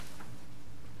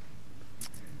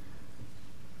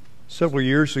Several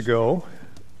years ago,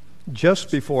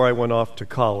 just before I went off to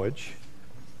college,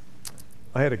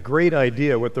 I had a great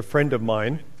idea with a friend of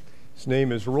mine. His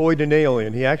name is Roy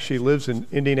Denalian. He actually lives in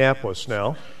Indianapolis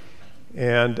now.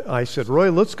 And I said, Roy,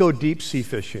 let's go deep sea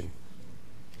fishing.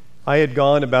 I had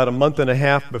gone about a month and a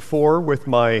half before with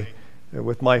my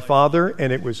father,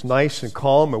 and it was nice and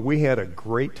calm, and we had a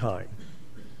great time.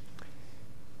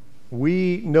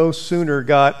 We no sooner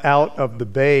got out of the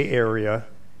bay area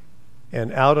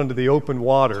and out onto the open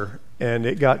water, and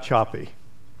it got choppy.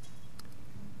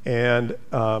 And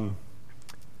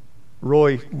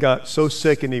Roy got so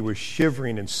sick, and he was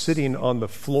shivering and sitting on the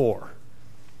floor.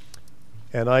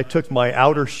 And I took my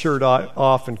outer shirt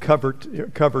off and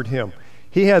covered him.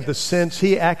 He had the sense,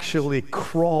 he actually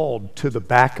crawled to the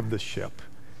back of the ship,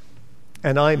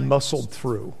 and I muscled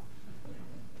through.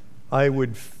 I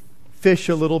would fish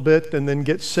a little bit and then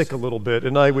get sick a little bit,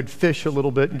 and I would fish a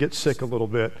little bit and get sick a little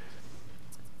bit.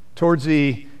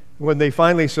 When they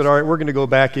finally said, all right, we're going to go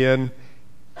back in,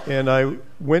 and I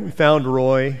went and found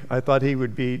Roy. I thought he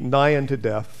would be nigh unto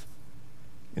death.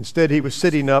 Instead, he was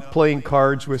sitting up playing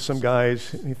cards with some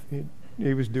guys.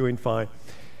 He was doing fine.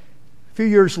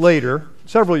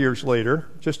 Several years later,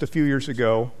 just a few years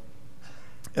ago,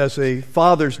 as a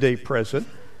Father's Day present,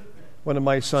 one of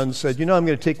my sons said, I'm going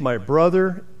to take my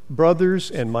brothers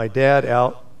and my dad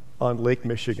out on Lake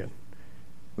Michigan.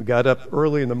 We got up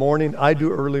early in the morning. I do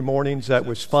early mornings. That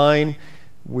was fine.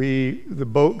 The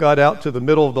boat got out to the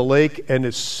middle of the lake, and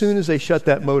as soon as they shut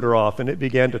that motor off and it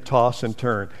began to toss and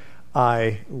turn,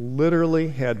 I literally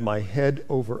had my head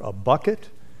over a bucket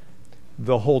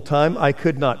the whole time. I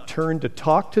could not turn to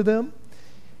talk to them.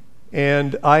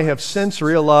 And I have since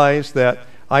realized that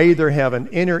I either have an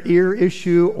inner ear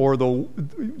issue or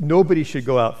nobody should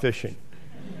go out fishing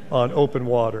on open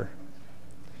water.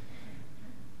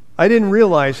 I didn't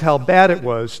realize how bad it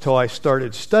was till I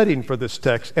started studying for this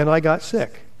text, and I got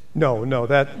sick. No,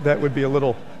 that would be a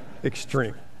little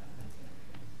extreme.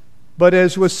 But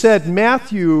as was said,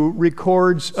 Matthew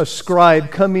records a scribe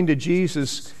coming to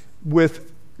Jesus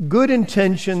with good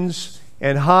intentions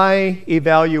and high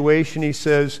evaluation. He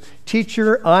says,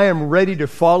 "Teacher, I am ready to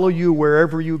follow you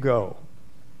wherever you go."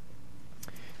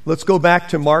 Let's go back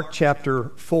to Mark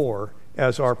chapter 4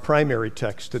 as our primary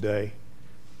text today.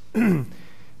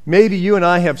 Maybe you and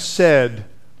I have said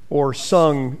or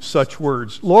sung such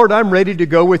words. Lord, I'm ready to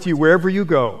go with you wherever you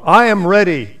go. I am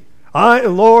ready.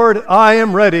 Lord, I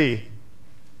am ready.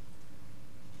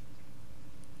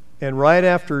 And right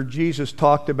after Jesus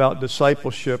talked about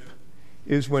discipleship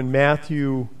is when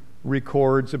Matthew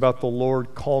records about the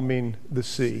Lord calming the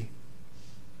sea.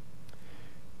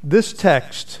 This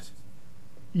text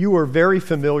you are very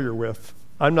familiar with.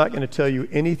 I'm not going to tell you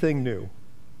anything new.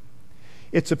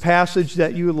 It's a passage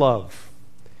that you love.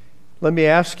 Let me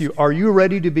ask you, are you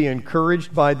ready to be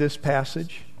encouraged by this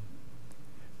passage?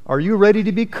 Are you ready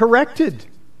to be corrected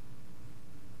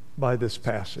by this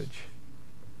passage?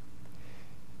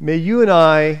 May you and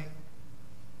I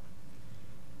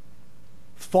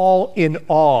fall in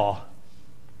awe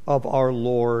of our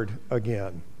Lord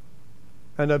again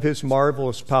and of His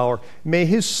marvelous power. May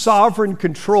His sovereign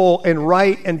control and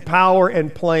right and power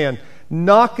and plan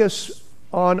knock us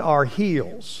on our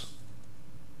heels.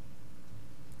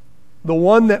 The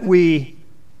one that we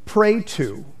pray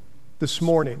to this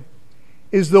morning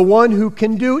is the one who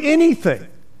can do anything.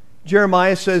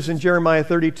 Jeremiah says in Jeremiah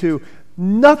 32,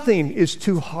 nothing is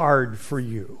too hard for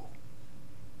you.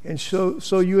 And so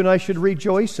you and I should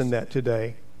rejoice in that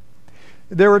today.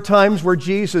 There are times where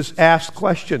Jesus asked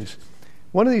questions.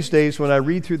 One of these days when I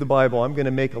read through the Bible, I'm going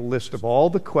to make a list of all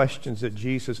the questions that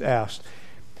Jesus asked.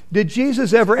 Did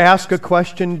Jesus ever ask a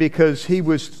question because he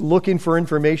was looking for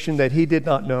information that he did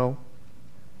not know?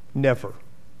 Never.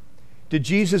 Did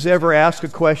Jesus ever ask a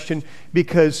question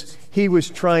because he was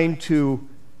trying to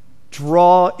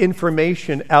draw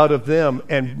information out of them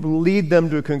and lead them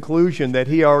to a conclusion that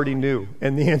he already knew?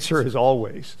 And the answer is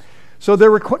always. So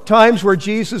there were times where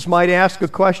Jesus might ask a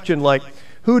question like,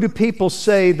 who do people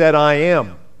say that I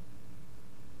am?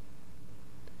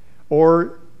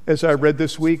 Or, as I read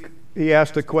this week, he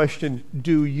asked a question,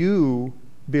 do you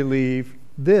believe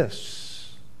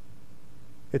this?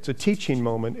 It's a teaching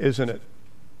moment, isn't it?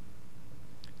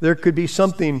 There could be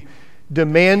something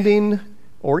demanding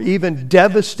or even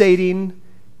devastating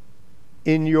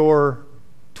in your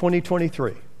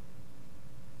 2023,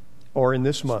 or in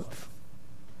this month,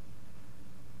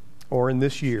 or in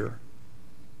this year.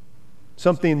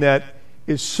 Something that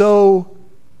is so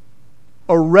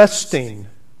arresting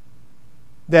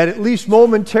that at least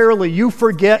momentarily you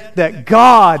forget that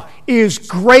God is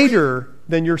greater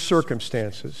than your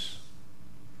circumstances.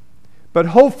 But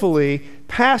hopefully,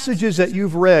 passages that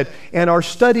you've read and our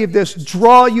study of this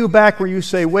draw you back where you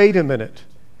say, wait a minute,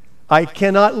 I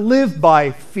cannot live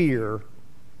by fear.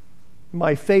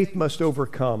 My faith must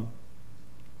overcome.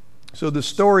 So the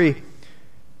story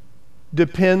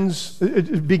begins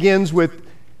with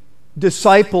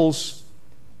disciples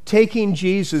taking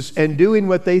Jesus and doing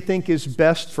what they think is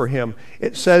best for him.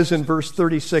 It says in verse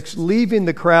 36, leaving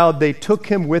the crowd, they took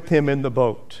him with him in the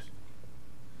boat.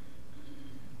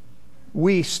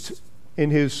 Wuest, in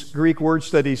his Greek word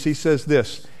studies, he says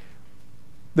this: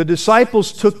 the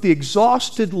disciples took the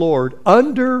exhausted Lord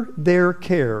under their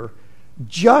care,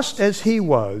 just as he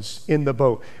was in the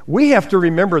boat. We have to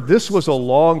remember this was a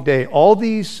long day. All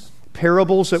these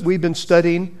parables that we've been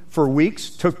studying for weeks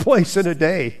took place in a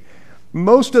day.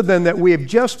 Most of them that we have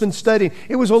just been studying,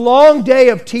 it was a long day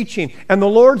of teaching, and the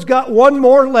Lord's got one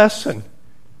more lesson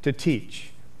to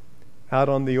teach out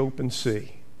on the open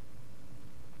sea.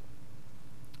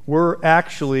 We're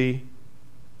actually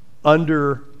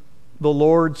under the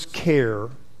Lord's care,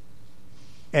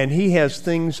 and he has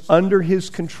things under his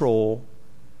control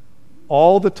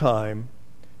all the time,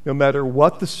 no matter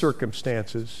what the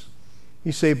circumstances.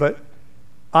 You say, but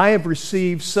I have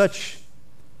received such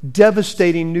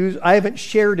devastating news, I haven't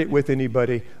shared it with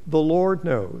anybody. The Lord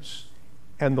knows,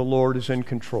 and the Lord is in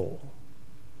control.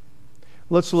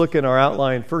 Let's look in our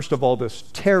outline, first of all, this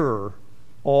terror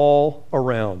all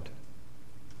around.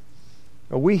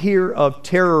 We hear of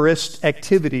terrorist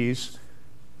activities.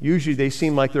 Usually they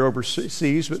seem like they're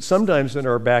overseas, but sometimes in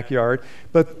our backyard.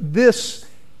 But this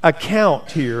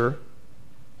account here,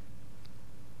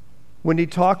 when he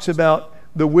talks about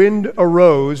the wind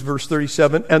arose, verse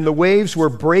 37, and the waves were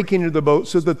breaking into the boat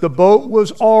so that the boat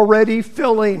was already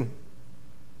filling.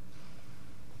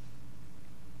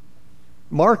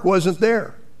 Mark wasn't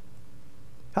there.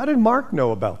 How did Mark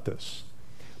know about this?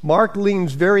 Mark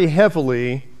leans very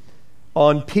heavily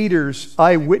on Peter's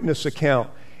eyewitness account.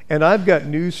 And I've got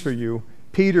news for you.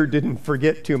 Peter didn't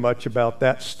forget too much about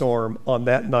that storm on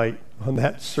that night, on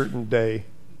that certain day.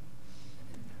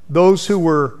 Those who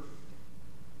were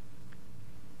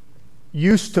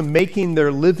used to making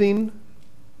their living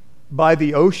by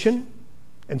the ocean,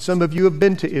 and some of you have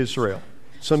been to Israel,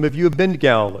 some of you have been to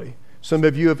Galilee, some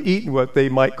of you have eaten what they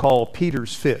might call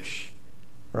Peter's fish,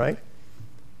 right?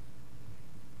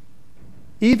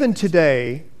 Even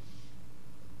today,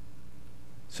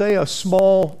 say a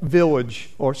small village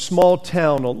or small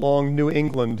town along New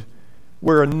England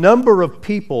where a number of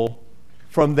people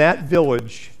from that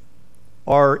village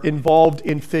are involved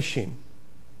in fishing.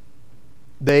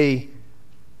 They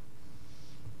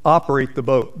operate the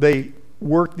boat. They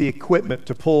work the equipment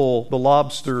to pull the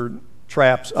lobster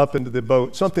traps up into the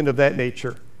boat, something of that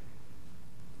nature.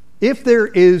 If there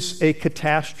is a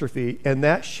catastrophe and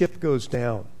that ship goes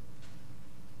down,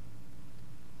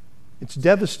 it's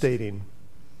devastating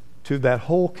to that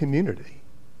whole community.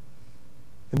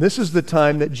 And this is the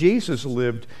time that Jesus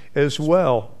lived as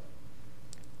well.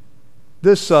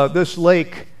 This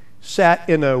lake sat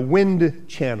in a wind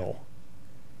channel,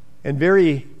 and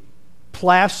very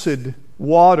placid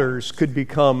waters could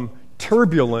become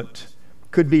turbulent,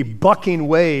 could be bucking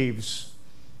waves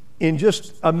in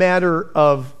just a matter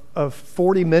of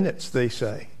 40 minutes, they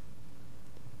say.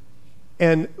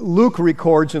 And Luke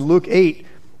records in Luke 8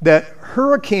 that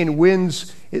hurricane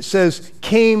winds, it says,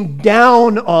 came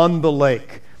down on the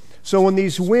lake. So when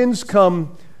these winds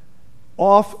come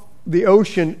off the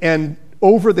ocean and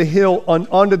over the hill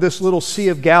onto this little Sea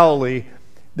of Galilee,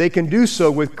 they can do so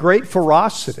with great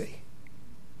ferocity.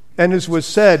 And as was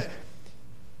said,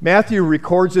 Matthew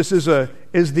records this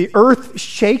as the earth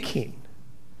shaking.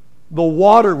 The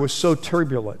water was so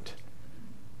turbulent.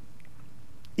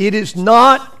 It is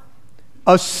not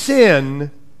a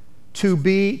sin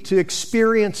to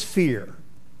experience fear.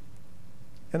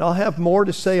 And I'll have more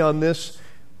to say on this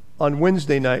on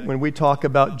Wednesday night when we talk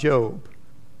about Job,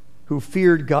 who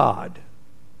feared God.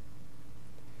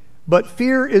 But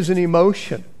fear is an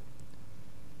emotion,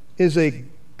 is a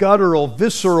guttural,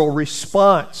 visceral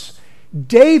response.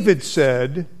 David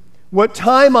said, "What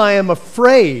time I am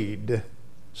afraid."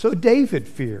 So David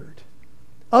feared.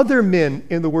 Other men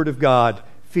in the Word of God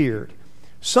feared.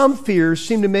 Some fears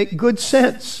seem to make good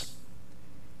sense.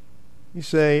 You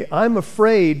say, I'm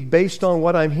afraid based on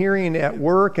what I'm hearing at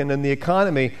work and in the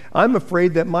economy, I'm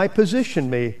afraid that my position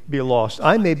may be lost.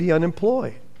 I may be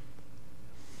unemployed.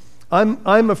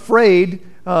 I'm afraid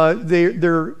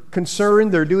they're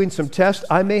concerned, they're doing some tests,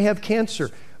 I may have cancer.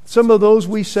 Some of those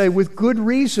we say with good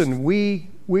reason we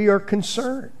are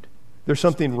concerned. There's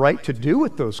something right to do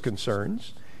with those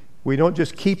concerns. We don't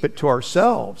just keep it to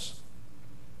ourselves.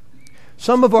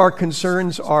 Some of our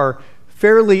concerns are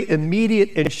fairly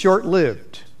immediate and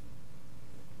short-lived.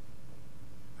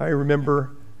 I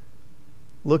remember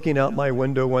looking out my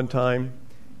window one time,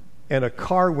 and a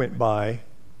car went by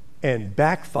and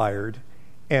backfired,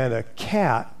 and a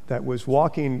cat that was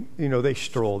walking, they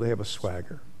stroll, they have a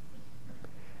swagger.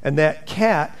 And that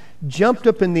cat jumped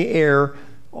up in the air,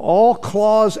 all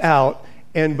claws out,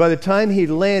 and by the time he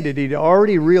landed, he'd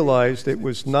already realized it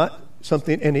was not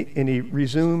something, and he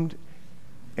resumed,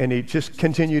 and he just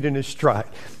continued in his stride.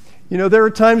 There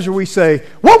are times where we say,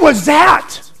 "What was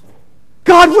that?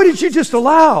 God, what did you just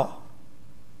allow?"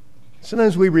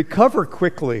 Sometimes we recover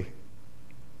quickly.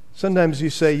 Sometimes you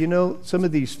say, some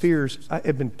of these fears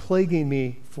have been plaguing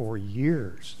me for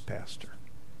years, Pastor.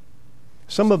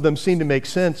 Some of them seem to make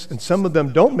sense, and some of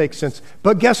them don't make sense.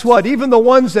 But guess what? Even the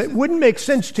ones that wouldn't make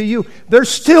sense to you, they're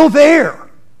still there.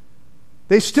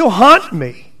 They still haunt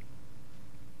me.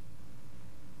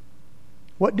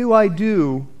 What do I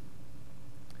do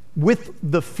with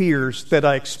the fears that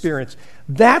I experience?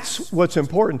 That's what's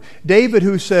important. David,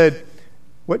 who said,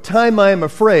 "What time I am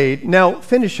afraid," now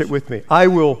finish it with me, "I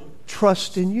will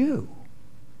trust in you."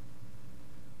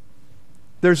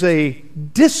 There's a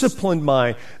disciplined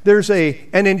mind. There's an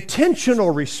intentional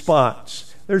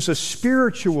response. There's a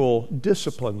spiritual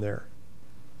discipline there.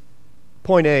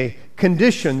 Point A,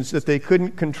 conditions that they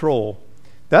couldn't control.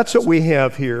 That's what we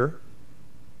have here.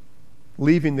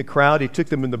 Leaving the crowd, he took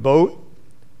them in the boat,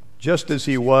 just as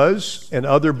he was, and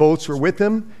other boats were with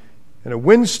him. And a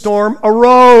windstorm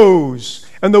arose,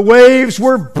 and the waves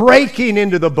were breaking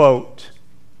into the boat.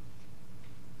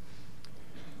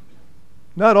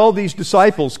 Not all these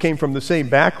disciples came from the same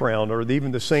background or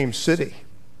even the same city.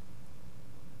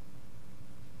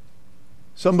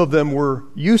 Some of them were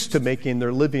used to making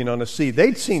their living on a sea.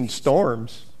 They'd seen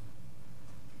storms.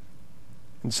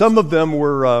 And some of them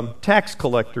were tax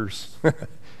collectors.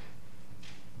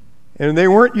 And they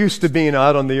weren't used to being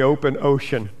out on the open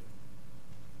ocean.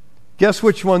 Guess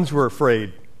which ones were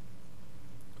afraid?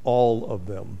 All of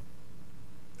them.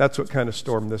 That's what kind of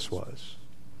storm this was.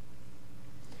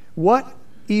 What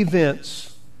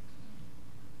events,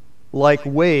 like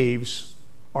waves,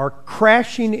 are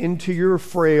crashing into your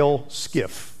frail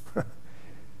skiff?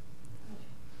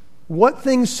 What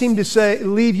things seem to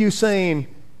leave you saying,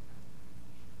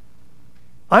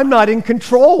 "I'm not in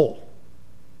control"?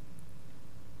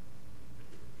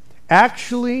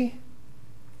 Actually,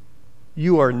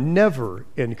 you are never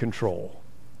in control.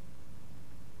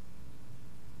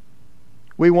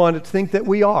 We want to think that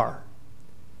we are.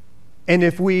 And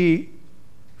if we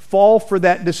fall for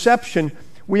that deception,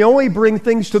 we only bring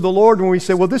things to the Lord when we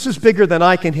say, "Well, this is bigger than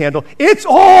I can handle." It's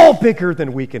all bigger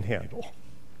than we can handle.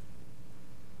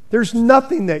 There's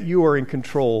nothing that you are in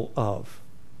control of.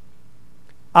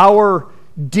 Our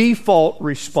default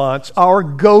response, our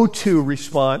go-to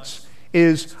response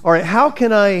is, all right, how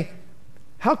can I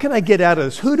get out of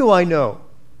this? Who do I know?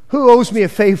 Who owes me a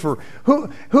favor?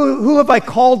 Who have I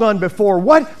called on before?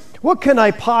 What can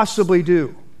I possibly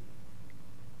do?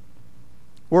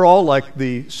 We're all like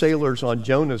the sailors on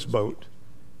Jonah's boat.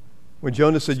 When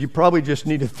Jonah said, "You probably just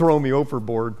need to throw me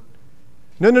overboard."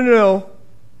 No.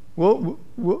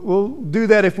 We'll do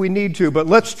that if we need to, but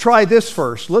let's try this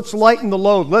first. Let's lighten the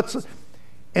load.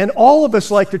 And all of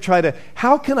us like to try to,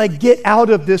 how can I get out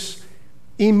of this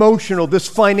emotional, this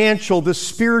financial, this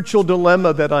spiritual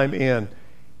dilemma that I'm in?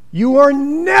 You are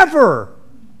never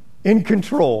in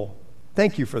control.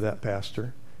 Thank you for that,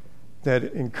 Pastor.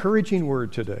 That encouraging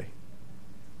word today.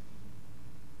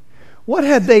 What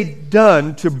had they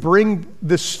done to bring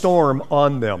this storm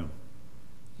on them?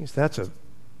 That's a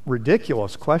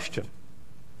ridiculous question.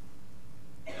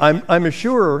 I'm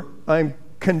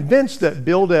convinced that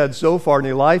Bildad, Zophar, and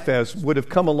Eliphaz would have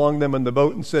come along them in the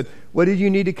boat and said, "What did you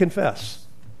need to confess?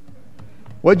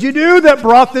 What'd you do that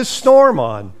brought this storm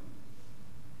on?"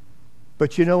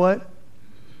 But you know what?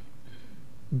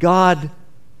 God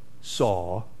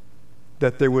saw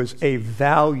that there was a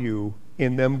value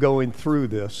in them going through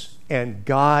this, and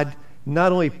God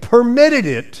not only permitted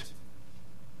it,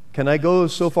 can I go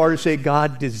so far to say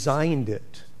God designed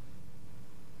it?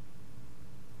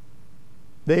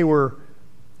 They were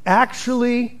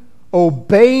actually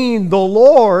obeying the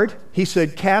Lord. He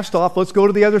said, "Cast off, let's go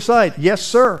to the other side." Yes,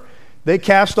 sir. They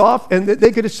cast off, and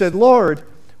they could have said, "Lord,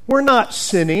 we're not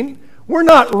sinning. We're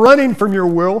not running from your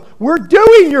will. We're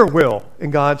doing your will."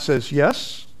 And God says,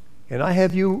 "Yes, and I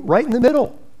have you right in the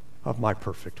middle of my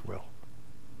perfect will.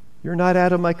 You're not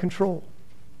out of my control."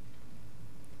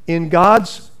 In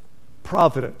God's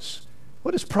providence.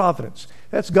 What is providence?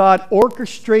 That's God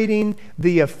orchestrating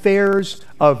the affairs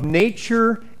of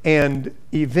nature and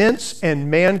events and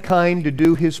mankind to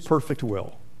do his perfect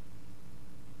will.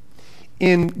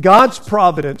 in God's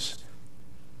providence,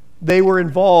 they were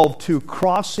involved to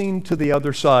crossing to the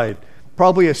other side.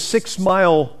 Probably a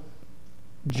 6-mile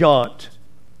jaunt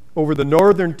over the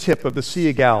northern tip of the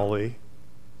Sea of Galilee.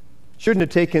 Shouldn't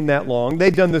have taken that long.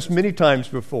 They'd done this many times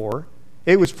before.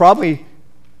 It was probably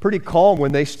pretty calm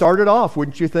when they started off,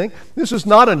 wouldn't you think? This is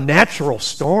not a natural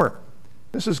storm.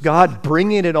 This is God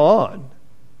bringing it on.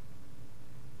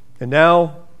 And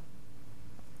now,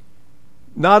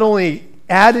 not only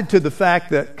added to the fact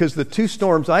that, because the 2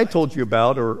 storms I told you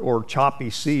about, or choppy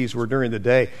seas, were during the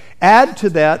day, add to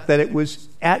that it was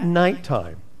at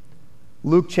nighttime.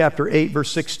 Luke chapter 8,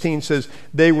 verse 16 says,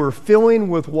 they were filling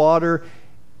with water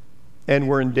and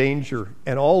were in danger.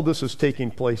 And all this is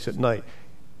taking place at night.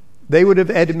 They would have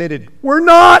admitted, we're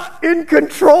not in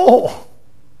control.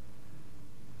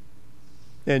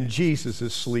 And Jesus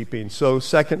is sleeping. So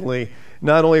secondly,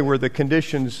 not only were the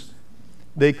conditions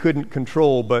they couldn't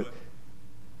control, but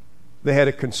they had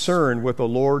a concern with a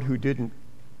Lord who didn't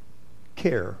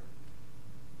care.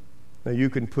 Now you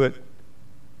can put,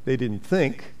 they didn't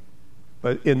think,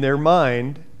 but in their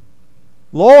mind,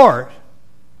 Lord,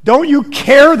 don't you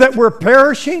care that we're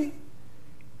perishing?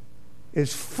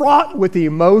 Is fraught with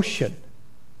emotion.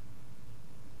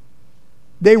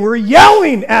 They were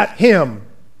yelling at him,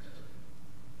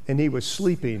 and he was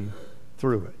sleeping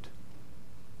through it.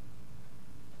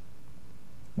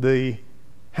 The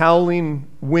howling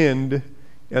wind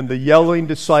and the yelling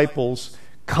disciples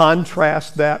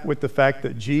contrast that with the fact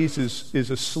that Jesus is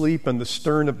asleep in the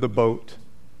stern of the boat.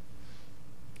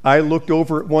 I looked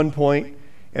over at one point,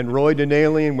 and Roy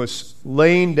Denalian was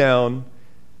laying down,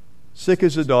 sick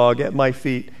as a dog, at my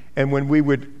feet. And when we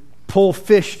would pull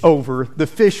fish over, the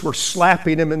fish were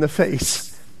slapping him in the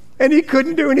face. And he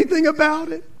couldn't do anything about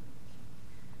it.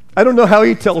 I don't know how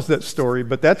he tells that story,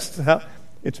 but that's how,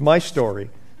 it's my story.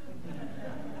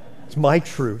 It's my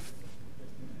truth.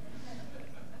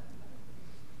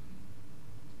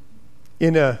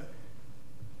 In a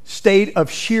state of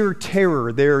sheer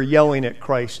terror, they're yelling at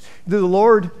Christ. Did the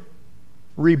Lord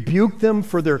rebuke them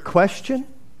for their question?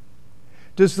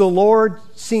 Does the Lord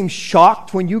seem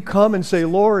shocked when you come and say,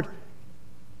 Lord,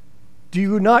 do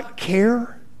you not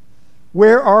care?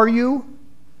 Where are you?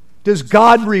 Does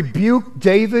God rebuke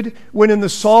David when in the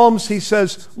Psalms he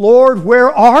says, Lord, where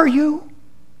are you?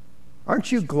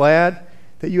 Aren't you glad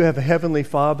that you have a Heavenly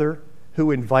Father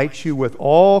who invites you with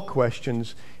all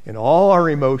questions and all our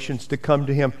emotions to come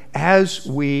to Him as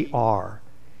we are?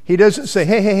 He doesn't say,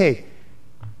 hey,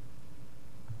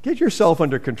 get yourself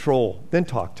under control, then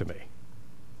talk to me.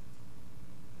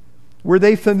 Were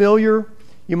they familiar?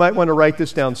 You might want to write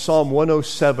this down. Psalm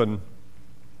 107,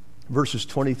 verses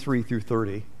 23 through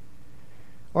 30.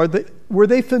 Were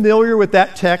they familiar with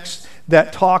that text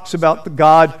that talks about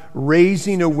God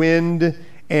raising a wind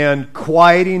and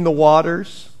quieting the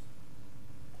waters?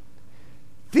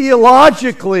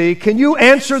 Theologically, can you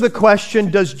answer the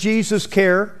question, does Jesus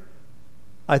care?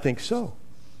 I think so.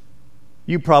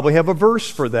 You probably have a verse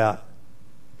for that.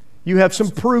 You have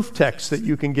some proof texts that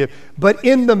you can give. But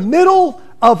in the middle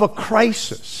of a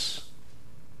crisis,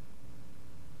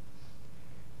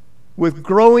 with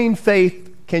growing faith,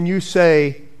 can you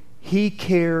say, He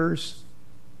cares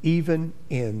even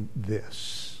in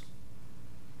this?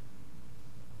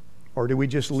 Or do we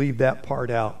just leave that part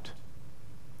out?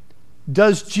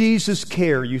 Does Jesus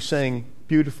care? You sang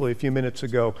beautifully a few minutes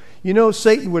ago. You know,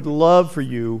 Satan would love for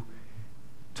you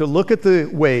to look at the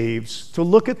waves, to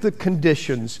look at the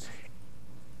conditions,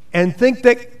 and think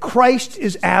that Christ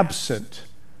is absent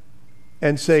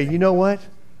and say, you know what?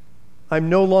 I'm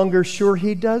no longer sure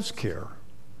He does care.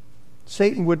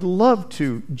 Satan would love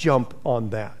to jump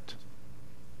on that.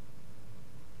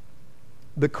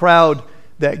 The crowd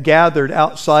that gathered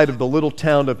outside of the little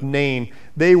town of Nain,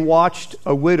 they watched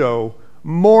a widow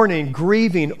mourning,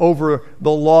 grieving over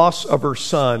the loss of her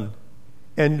son.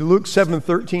 And Luke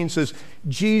 7:13 says,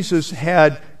 Jesus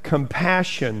had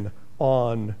compassion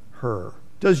on her.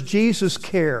 Does Jesus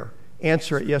care?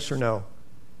 Answer it yes or no.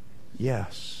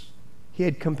 Yes. He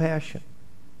had compassion.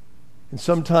 And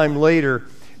sometime later,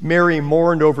 Mary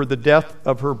mourned over the death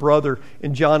of her brother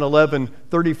in John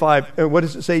 11:35. And what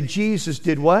does it say? Jesus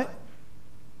did what?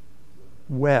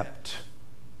 Wept.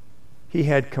 He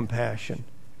had compassion.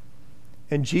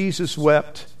 And Jesus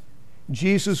wept.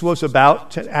 Jesus was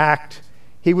about to act.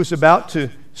 He was about to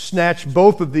snatch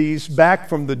both of these back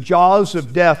from the jaws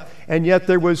of death, and yet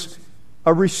there was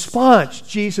a response.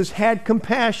 Jesus had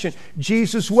compassion.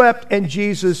 Jesus wept, and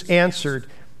Jesus answered.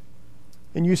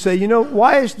 And you say, you know,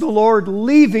 why is the Lord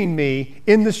leaving me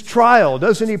in this trial?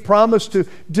 Doesn't He promise to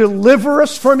deliver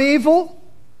us from evil?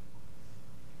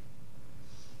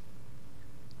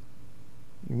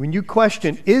 When you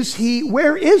question, is He,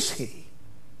 where is He?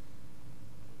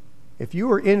 If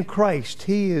you are in Christ,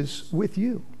 He is with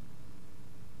you.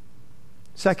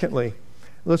 Secondly,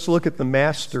 let's look at the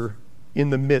Master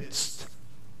in the midst.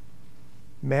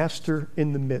 Master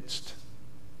in the midst.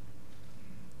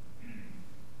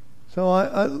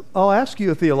 So I'll ask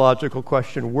you a theological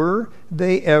question. Were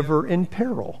they ever in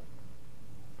peril?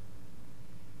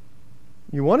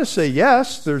 You want to say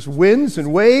yes, there's winds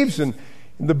and waves and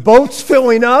the boat's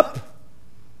filling up.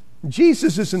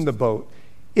 Jesus is in the boat.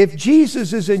 If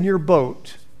Jesus is in your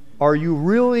boat, are you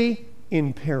really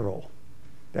in peril?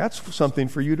 That's something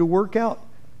for you to work out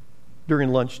during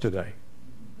lunch today.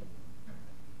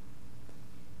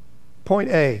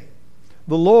 Point A,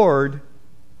 the Lord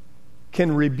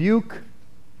can rebuke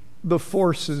the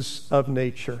forces of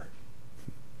nature.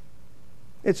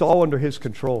 It's all under His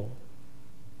control.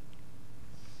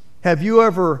 Have you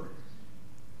ever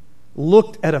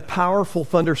looked at a powerful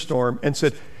thunderstorm and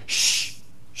said, shh,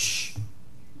 shh,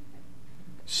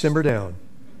 simmer down?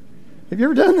 Have you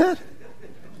ever done that?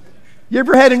 You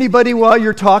ever had anybody while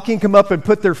you're talking come up and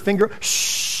put their finger,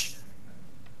 shh?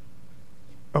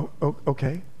 Oh,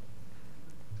 okay.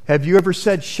 Have you ever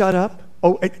said, shut up?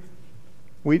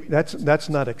 That's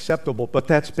not acceptable, but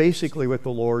that's basically what the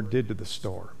Lord did to the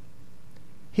storm.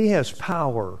 He has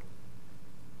power.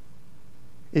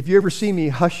 If you ever see me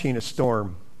hushing a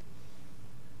storm,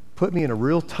 put me in a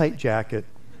real tight jacket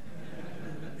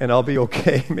and I'll be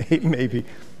okay, maybe.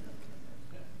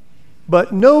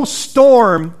 But no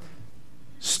storm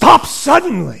stops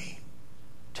suddenly.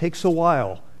 It takes a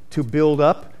while to build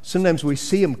up. Sometimes we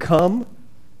see them come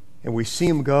and we see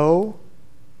them go.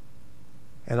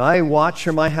 And I watch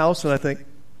from my house and I think,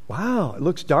 wow, it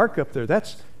looks dark up there.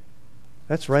 That's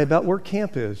right about where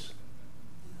camp is.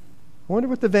 I wonder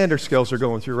what the Vanderskells are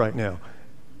going through right now.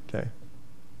 Okay.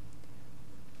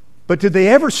 But did they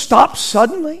ever stop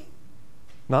suddenly?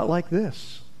 Not like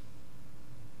this.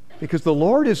 Because the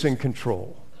Lord is in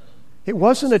control. It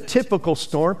wasn't a typical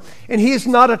storm, and He is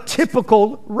not a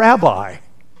typical rabbi.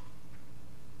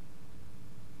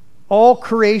 All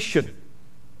creation,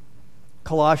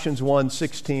 Colossians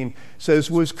 1:16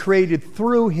 says, was created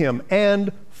through Him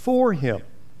and for Him.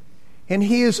 And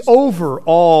He is over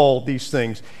all these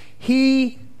things.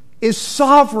 He is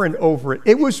sovereign over it.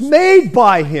 It was made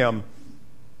by Him.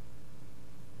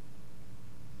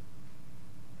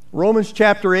 Romans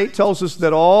chapter 8 tells us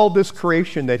that all this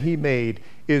creation that He made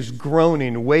is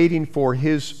groaning, waiting for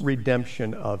His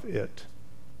redemption of it.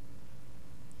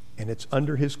 And it's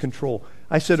under His control.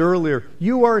 I said earlier,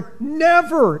 you are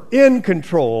never in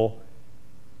control.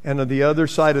 And on the other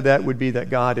side of that would be that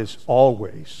God is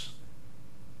always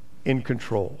in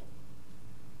control.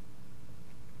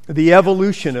 The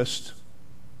evolutionist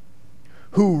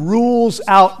who rules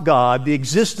out God, the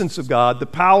existence of God, the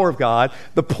power of God,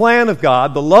 the plan of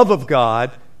God, the love of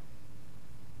God,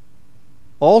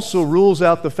 also rules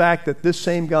out the fact that this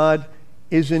same God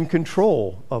is in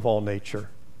control of all nature.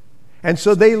 And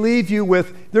so they leave you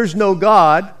with, there's no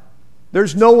God,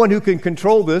 there's no one who can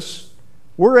control this.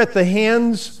 We're at the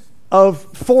hands of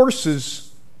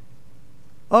forces,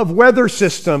 of weather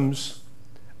systems,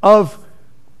 of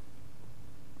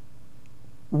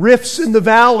rifts in the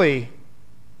valley,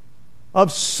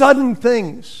 of sudden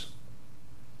things.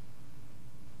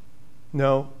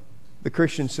 No, the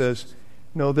Christian says,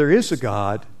 no, there is a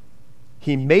God.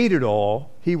 He made it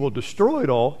all. He will destroy it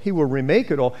all. He will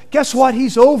remake it all. Guess what?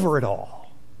 He's over it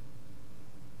all.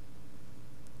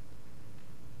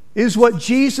 Is what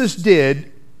Jesus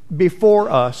did before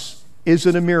us, is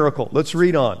it a miracle? Let's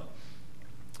read on,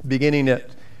 beginning at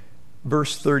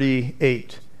verse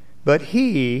 38. But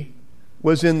He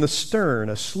was in the stern,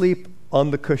 asleep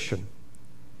on the cushion.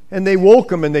 And they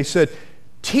woke Him and they said,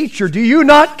 Teacher, do you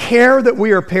not care that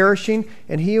we are perishing?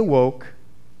 And He awoke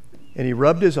and He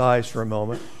rubbed His eyes for a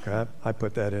moment. Okay, I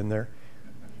put that in there.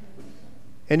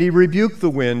 And He rebuked the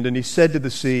wind and He said to the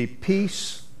sea,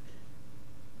 Peace,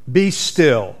 be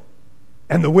still.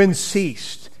 And the wind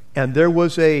ceased. And there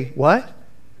was a, what?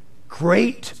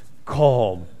 Great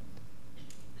calm.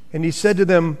 And He said to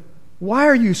them, Why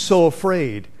are you so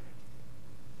afraid?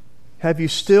 Have you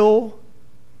still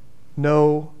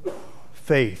no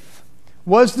faith?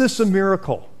 Was this a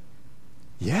miracle?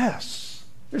 Yes.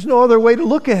 There's no other way to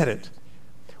look at it.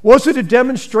 Was it a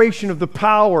demonstration of the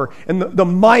power and the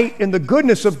might and the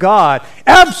goodness of God?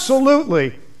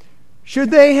 Absolutely.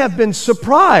 Should they have been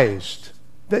surprised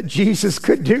that Jesus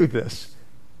could do this?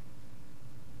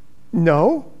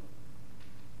 No.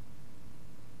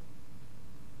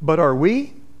 But are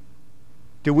we?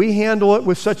 Do we handle it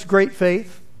with such great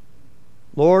faith?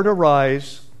 Lord,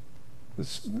 arise.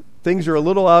 Things are a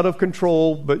little out of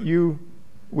control, but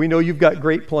we know you've got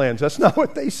great plans. That's not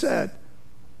what they said.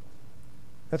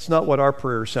 That's not what our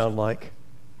prayers sound like.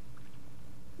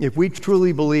 If we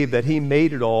truly believe that He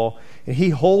made it all and He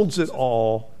holds it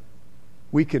all,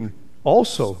 we can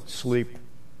also sleep,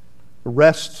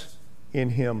 rest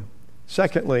in Him.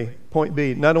 Secondly, point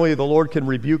B, not only the Lord can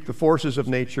rebuke the forces of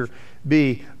nature,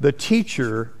 B, the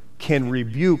teacher can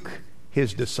rebuke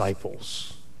his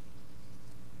disciples.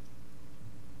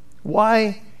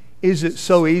 Why is it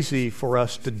so easy for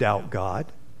us to doubt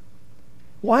God?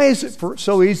 Why is it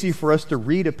so easy for us to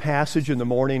read a passage in the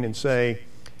morning and say,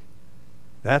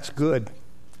 that's good.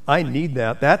 I need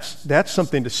that. That's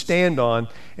something to stand on.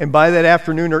 And by that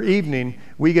afternoon or evening,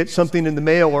 we get something in the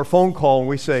mail or phone call and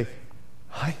we say,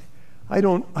 I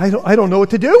don't know what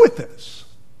to do with this.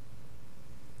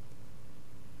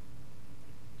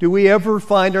 Do we ever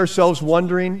find ourselves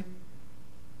wondering,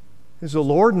 does the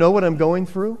Lord know what I'm going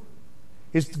through?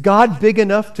 Is God big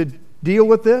enough to deal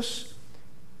with this?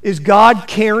 Is God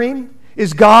caring?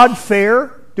 Is God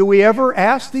fair? Do we ever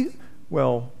ask these?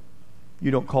 Well, you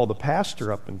don't call the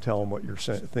pastor up and tell him what you're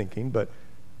thinking, but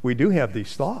we do have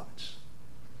these thoughts.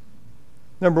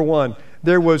 Number one,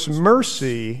 there was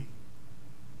mercy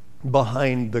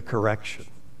behind the correction.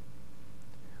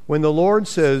 When the Lord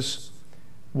says,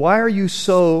 why are you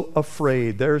so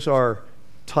afraid? There's our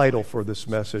title for this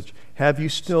message. Have you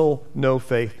still no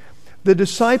faith? The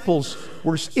disciples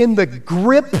were in the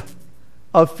grip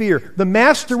of fear. The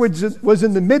Master was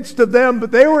in the midst of them,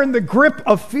 but they were in the grip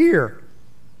of fear.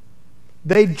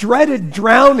 They dreaded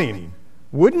drowning.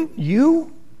 Wouldn't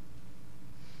you?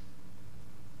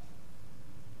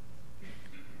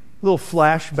 A little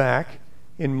flashback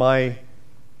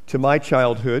to my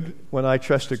childhood when I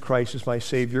trusted Christ as my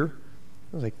Savior.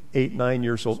 I was like 8, 9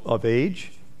 years of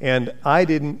age, and I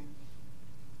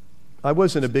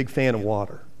wasn't a big fan of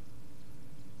water.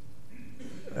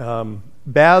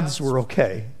 Baths were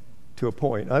okay to a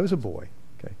point. I was a boy,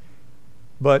 okay,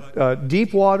 but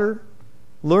deep water,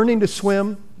 learning to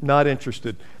swim, not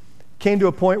interested. Came to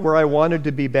a point where I wanted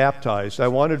to be baptized. I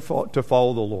wanted to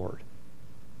follow the Lord.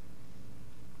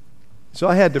 So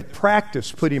I had to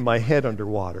practice putting my head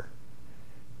underwater.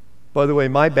 By the way,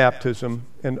 my baptism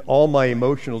and all my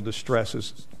emotional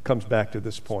distresses comes back to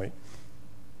this point.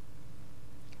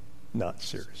 Not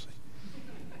seriously.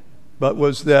 But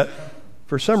was that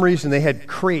for some reason they had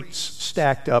crates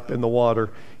stacked up in the water.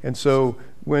 And so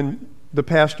when the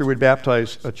pastor would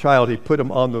baptize a child, he'd put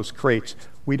him on those crates.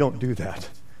 We don't do that.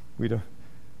 We don't.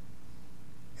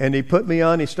 And he put me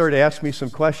on, he started asking me some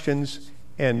questions,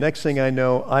 and next thing I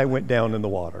know, I went down in the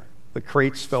water. The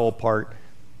crates fell apart,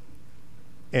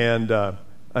 and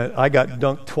I got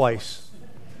dunked twice.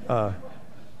 Do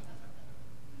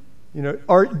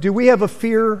we have a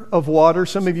fear of water?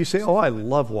 Some of you say, oh, I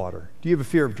love water. Do you have a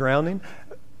fear of drowning?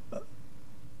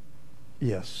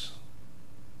 Yes.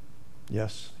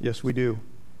 Yes, we do.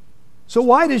 So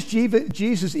why does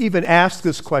Jesus even ask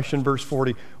this question, verse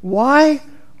 40? Why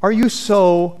are you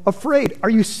so afraid? Are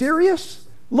you serious?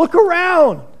 Look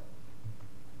around.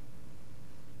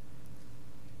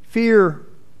 Fear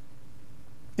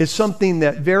is something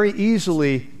that very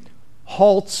easily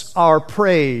halts our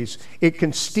praise. It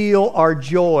can steal our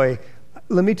joy.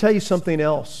 Let me tell you something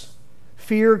else.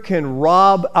 Fear can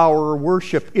rob our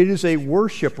worship. It is a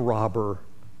worship robber.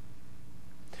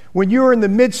 When you're in the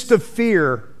midst of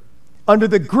fear, under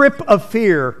the grip of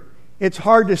fear, it's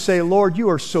hard to say, Lord, you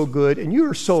are so good and you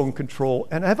are so in control.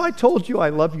 And have I told you I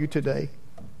love you today?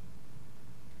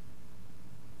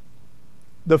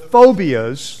 The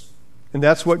phobias, and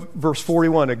that's what verse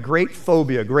 41, a great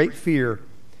phobia, great fear,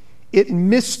 it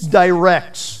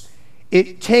misdirects.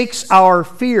 It takes our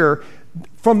fear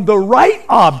from the right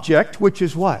object, which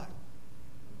is what?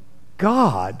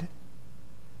 God,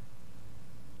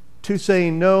 to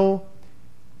saying, no,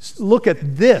 look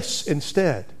at this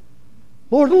instead.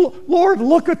 Lord,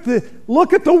 look at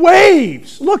the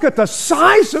waves. Look at the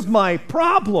size of my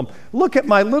problem. Look at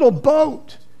my little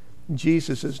boat. And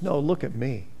Jesus says, no, look at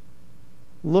me.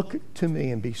 Look to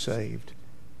me and be saved.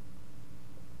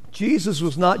 Jesus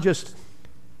was not just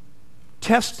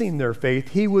testing their faith,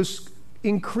 he was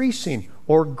increasing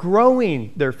or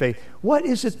growing their faith. What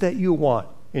is it that you want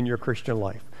in your Christian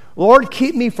life? Lord,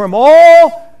 keep me from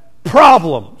all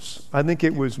problems. I think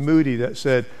it was Moody that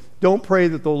said, don't pray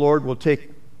that the Lord will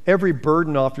take every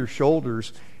burden off your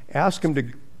shoulders. Ask him to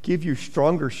give you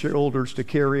stronger shoulders to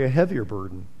carry a heavier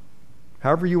burden.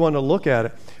 However you want to look at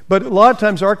it. But a lot of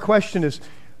times our question is,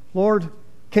 Lord,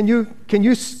 can you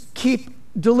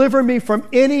deliver me from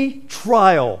any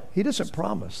trial? He doesn't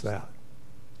promise that.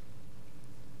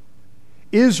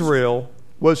 Israel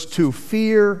was to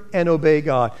fear and obey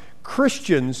God.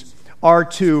 Christians are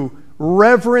to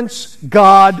reverence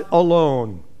God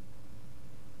alone.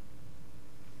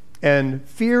 And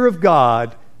fear of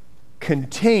God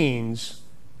contains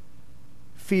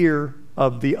fear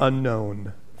of the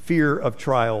unknown, fear of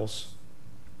trials.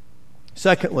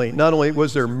 Secondly, not only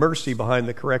was there mercy behind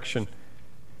the correction,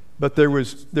 but there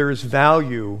is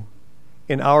value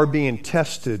in our being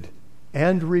tested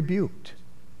and rebuked.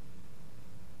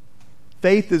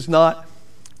 Faith is not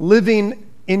living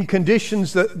in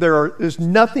conditions that there is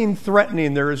nothing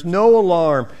threatening, there is no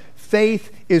alarm.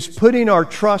 Faith is putting our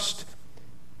trust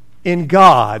in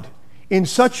God in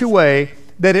such a way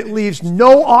that it leaves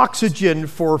no oxygen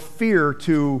for fear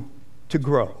to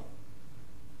grow.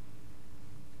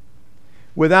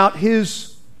 Without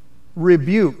His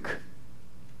rebuke,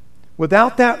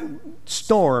 without that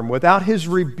storm, without His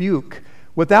rebuke,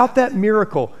 without that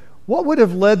miracle, what would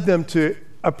have led them to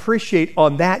appreciate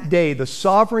on that day the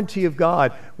sovereignty of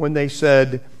God when they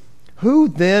said, "Who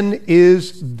then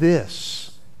is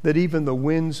this that even the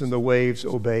winds and the waves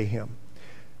obey Him?"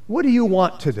 What do you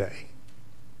want today?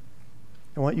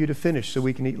 I want you to finish so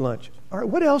we can eat lunch. All right,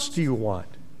 what else do you want?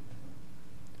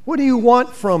 What do you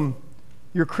want from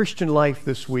your Christian life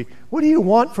this week? What do you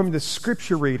want from the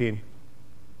scripture reading?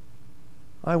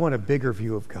 I want a bigger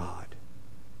view of God.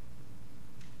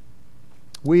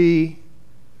 We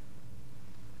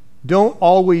don't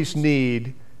always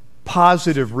need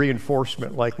positive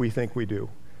reinforcement like we think we do.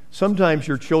 Sometimes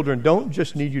your children don't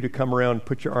just need you to come around and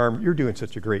put your arm, "You're doing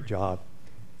such a great job.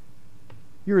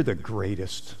 You're the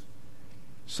greatest."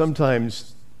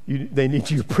 Sometimes they need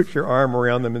you to put your arm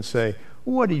around them and say,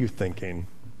 "What are you thinking?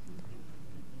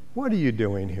 What are you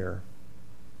doing here?"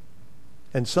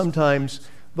 And sometimes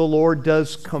the Lord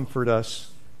does comfort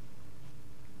us.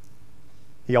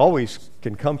 He always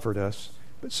can comfort us,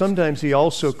 but sometimes He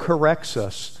also corrects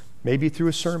us, maybe through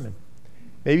a sermon,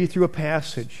 maybe through a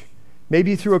passage,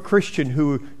 maybe through a Christian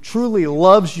who truly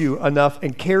loves you enough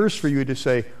and cares for you to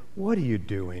say, "What are you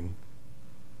doing?"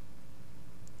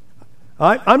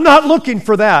 I'm not looking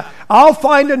for that. I'll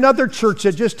find another church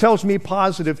that just tells me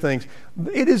positive things.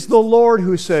 It is the Lord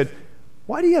who said,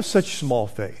 "Why do you have such small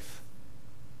faith?"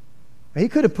 He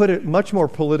could have put it much more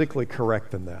politically correct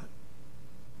than that.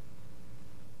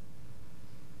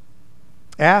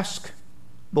 Ask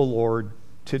the Lord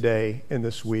today and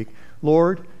this week,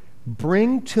 "Lord,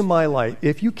 bring to my life,"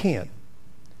 if you can,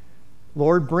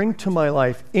 "Lord, bring to my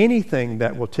life anything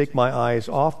that will take my eyes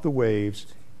off the waves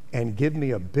and give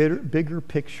me a bigger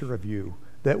picture of you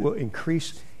that will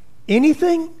increase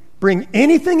anything, bring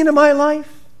anything into my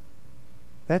life."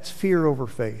 That's fear over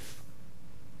faith.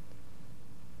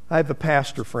 I have a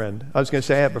pastor friend. I was going to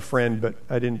say I have a friend, but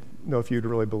I didn't know if you'd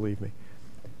really believe me.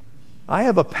 I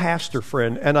have a pastor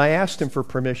friend, and I asked him for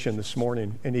permission this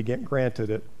morning, and he granted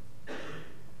it.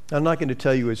 I'm not going to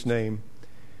tell you his name,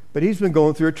 but he's been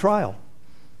going through a trial.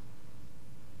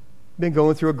 Been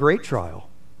going through a great trial.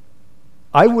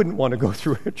 I wouldn't want to go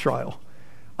through a trial.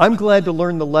 I'm glad to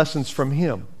learn the lessons from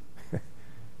him.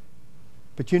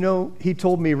 But you know, he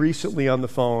told me recently on the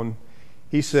phone,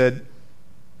 he said,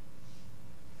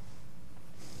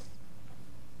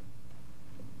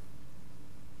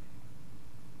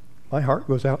 my heart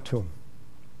goes out to him.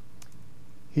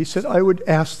 He said, "I would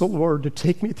ask the Lord to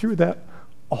take me through that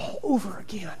all over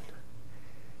again.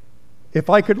 If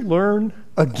I could learn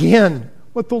again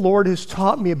what the Lord has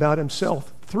taught me about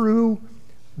Himself through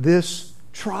this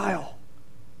trial."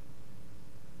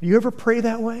 Do you ever pray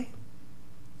that way?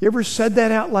 You ever said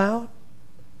that out loud?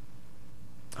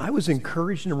 I was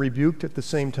encouraged and rebuked at the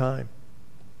same time.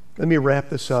 Let me wrap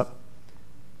this up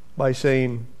by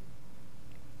saying,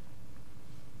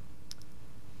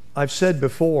 I've said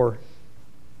before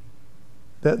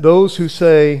that those who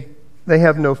say they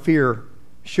have no fear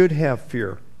should have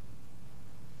fear.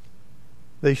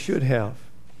 They should have.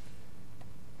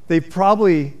 They've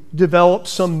probably developed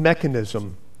some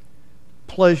mechanism,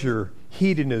 pleasure,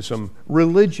 hedonism,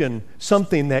 religion,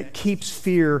 something that keeps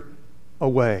fear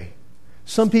away.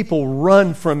 Some people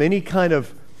run from any kind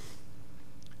of,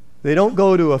 they don't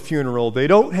go to a funeral, they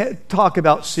don't talk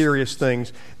about serious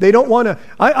things. They don't want to,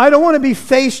 I don't want to be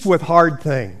faced with hard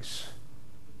things.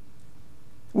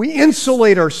 We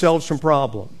insulate ourselves from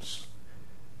problems.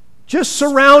 Just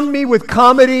surround me with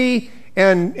comedy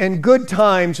and good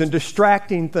times and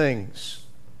distracting things.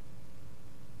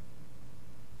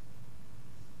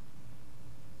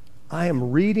 I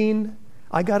am reading.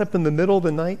 I got up in the middle of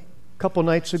the night a couple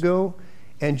nights ago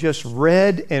and just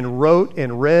read and wrote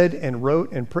and read and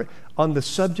wrote and prayed on the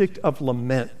subject of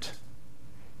lament.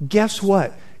 Guess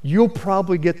what? You'll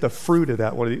probably get the fruit of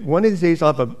that. One of these days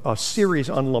I'll have a series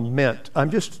on lament.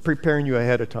 I'm just preparing you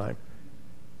ahead of time.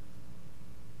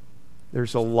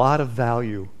 There's a lot of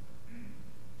value.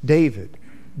 David,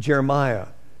 Jeremiah,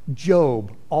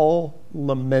 Job, all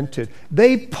lamented.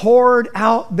 They poured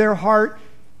out their heart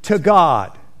to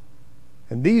God.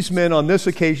 And these men on this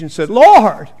occasion said,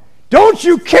 Lord, don't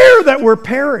you care that we're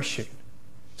perishing?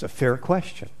 It's a fair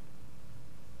question.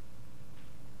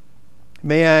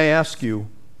 May I ask you,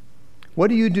 what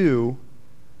do you do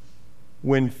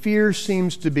when fear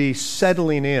seems to be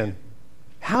settling in?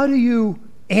 How do you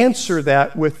answer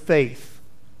that with faith?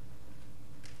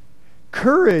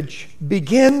 Courage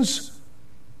begins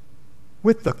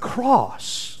with the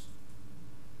cross.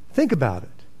 Think about it.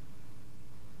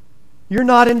 You're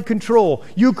not in control.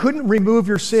 You couldn't remove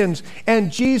your sins.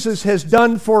 And Jesus has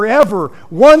done forever,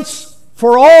 once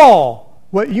for all,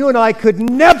 what you and I could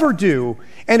never do.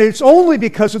 And it's only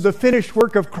because of the finished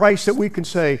work of Christ that we can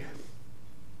say,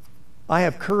 I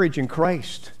have courage in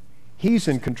Christ. He's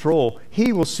in control.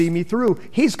 He will see me through.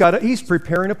 He's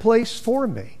preparing a place for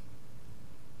me.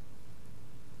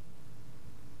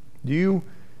 Do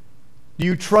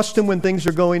you trust Him when things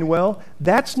are going well?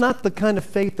 That's not the kind of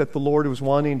faith that the Lord was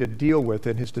wanting to deal with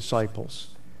in His disciples.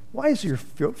 Why is your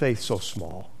faith so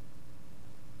small?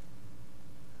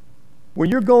 When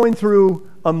you're going through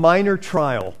a minor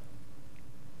trial,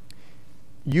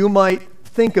 you might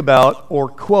think about or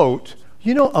quote,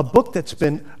 a book that's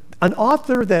been, an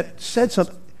author that said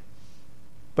something.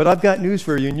 But I've got news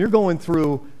for you, and you're going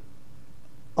through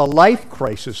a life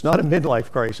crisis, not a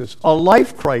midlife crisis, a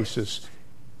life crisis.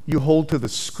 You hold to the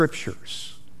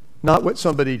Scriptures, not what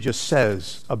somebody just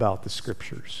says about the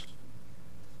Scriptures.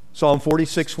 Psalm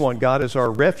 46:1, God is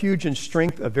our refuge and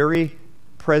strength, a very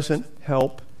present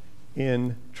help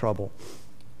in trouble.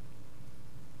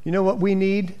 You know what we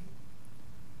need?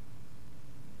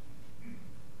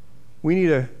 We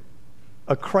need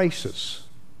a crisis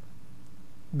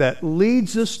that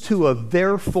leads us to a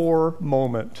therefore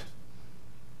moment.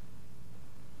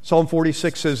 Psalm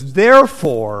 46 says,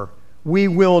 therefore we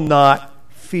will not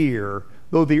fear,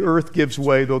 though the earth gives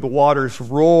way, though the waters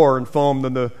roar and foam, though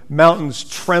the mountains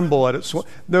tremble at its...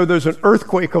 though there's an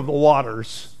earthquake of the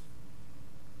waters.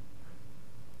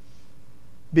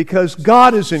 Because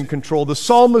God is in control. The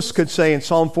psalmist could say in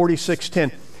Psalm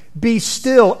 46:10, be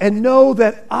still and know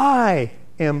that I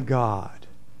am God.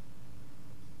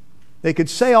 They could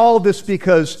say all of this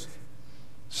because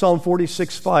Psalm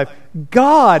 46:5,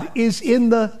 God is in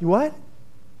the, what?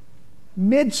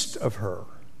 Midst of her.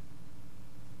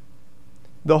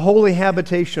 The holy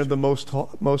habitation of the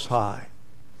Most High.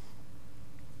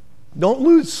 Don't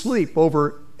lose sleep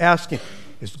over asking,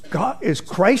 is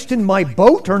Christ in my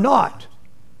boat or not?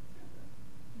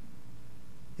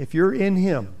 If you're in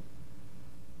Him,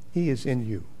 He is in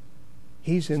you.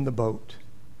 He's in the boat.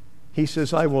 He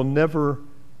says, I will never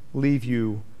leave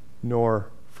you nor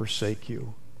forsake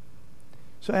you.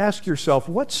 So ask yourself,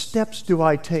 what steps do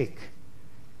I take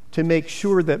to make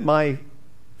sure that my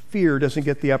fear doesn't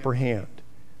get the upper hand?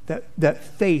 That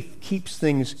faith keeps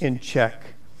things in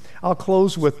check. I'll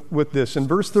close with this. In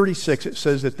verse 36, it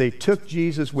says that they took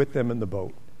Jesus with them in the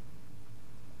boat.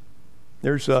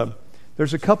 There's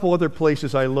a couple other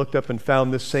places I looked up and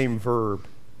found this same verb.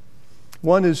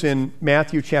 One is in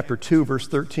Matthew chapter 2, verse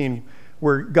 13,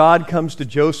 where God comes to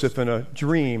Joseph in a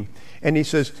dream, and He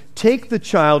says, take the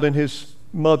child and his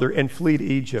mother and flee to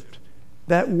Egypt.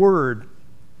 That word,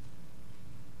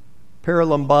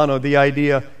 paralambano, the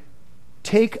idea,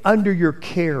 take under your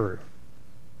care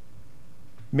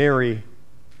Mary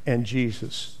and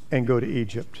Jesus and go to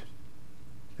Egypt.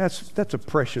 That's a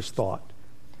precious thought.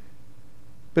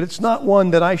 But it's not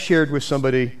one that I shared with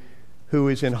somebody who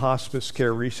is in hospice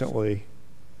care recently.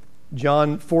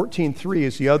 John 14:3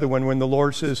 is the other one when the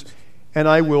Lord says, and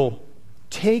I will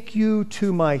take you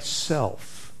to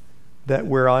myself, that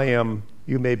where I am,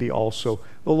 you may be also.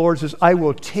 The Lord says, I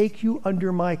will take you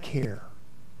under my care.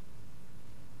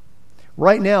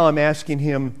 Right now, I'm asking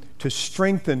Him to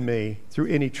strengthen me through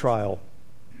any trial.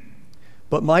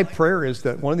 But my prayer is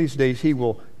that one of these days He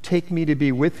will take me to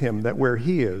be with Him, that where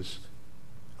He is,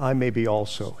 I may be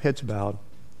also. Heads bowed,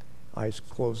 eyes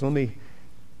closed. Let me,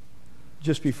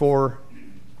 just before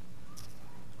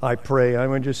I pray, I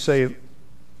want to just say,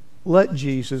 let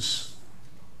Jesus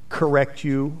correct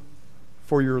you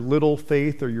for your little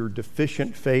faith or your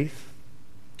deficient faith.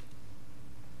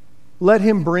 Let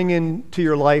Him bring into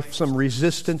your life some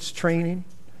resistance training,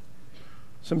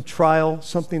 some trial,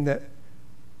 something that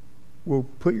will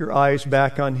put your eyes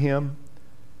back on Him.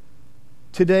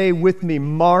 Today, with me,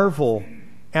 marvel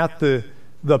at the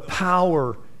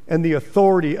power and the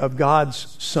authority of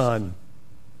God's Son.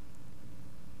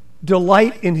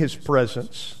 Delight in His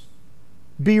presence.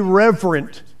 Be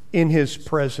reverent in His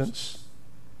presence.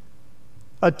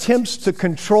 Attempts to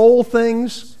control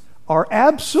things are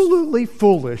absolutely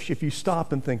foolish if you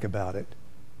stop and think about it.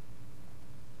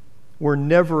 We're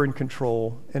never in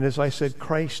control. And as I said,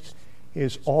 Christ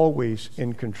is always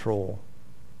in control.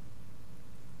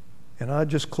 And I'll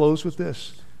just close with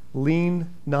this. Lean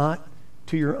not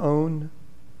to your own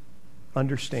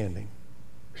understanding.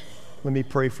 Let me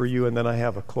pray for you, and then I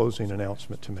have a closing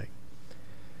announcement to make.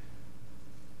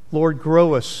 Lord,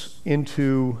 grow us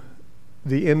into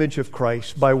the image of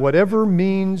Christ by whatever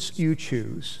means you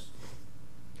choose.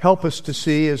 Help us to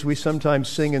see, as we sometimes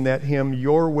sing in that hymn,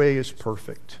 your way is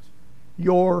perfect.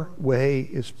 Your way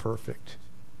is perfect.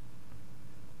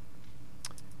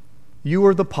 You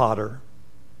are the potter.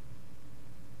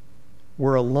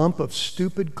 We're a lump of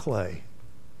stupid clay.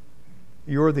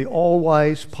 You're the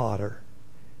all-wise potter.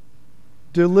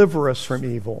 Deliver us from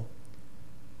evil.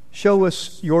 Show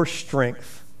us your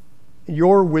strength,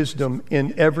 your wisdom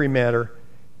in every matter,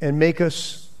 and make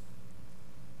us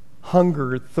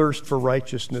hunger and thirst for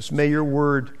righteousness. May your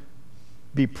word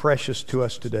be precious to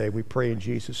us today. We pray in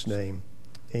Jesus' name.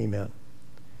 Amen.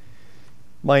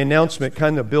 My announcement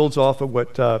kind of builds off of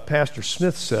what Pastor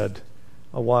Smith said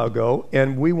a while ago,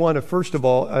 and we want to, first of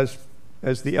all,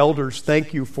 as the elders,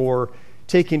 thank you for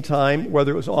taking time,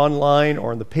 whether it was online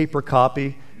or in the paper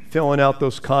copy, filling out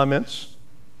those comments.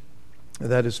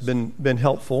 That has been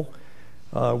helpful.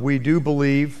 We do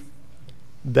believe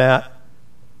that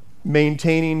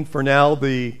maintaining for now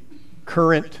the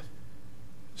current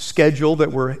schedule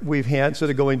that we've had, instead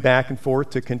of going back and forth,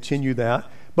 to continue that.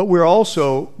 But we're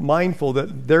also mindful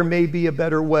that there may be a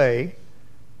better way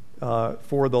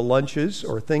for the lunches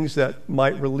or things that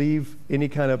might relieve any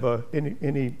kind of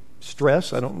any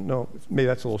stress. I don't know, maybe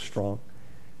that's a little strong.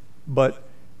 But,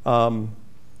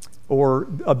 or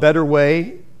a better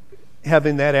way,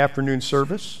 having that afternoon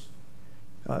service.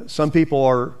 Some people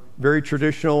are very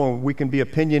traditional, and we can be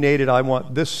opinionated. I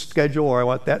want this schedule or I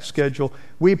want that schedule.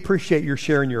 We appreciate your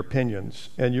sharing your opinions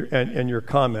and your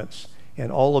comments.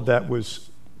 And all of that was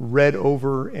read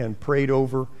over and prayed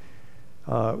over.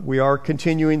 We are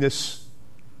continuing this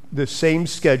same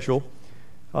schedule.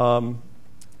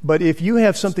 But if you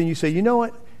have something you say, you know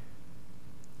what,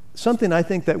 something I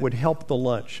think that would help the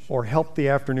lunch or help the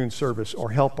afternoon service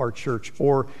or help our church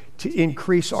or to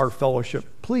increase our fellowship,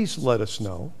 please let us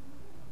know.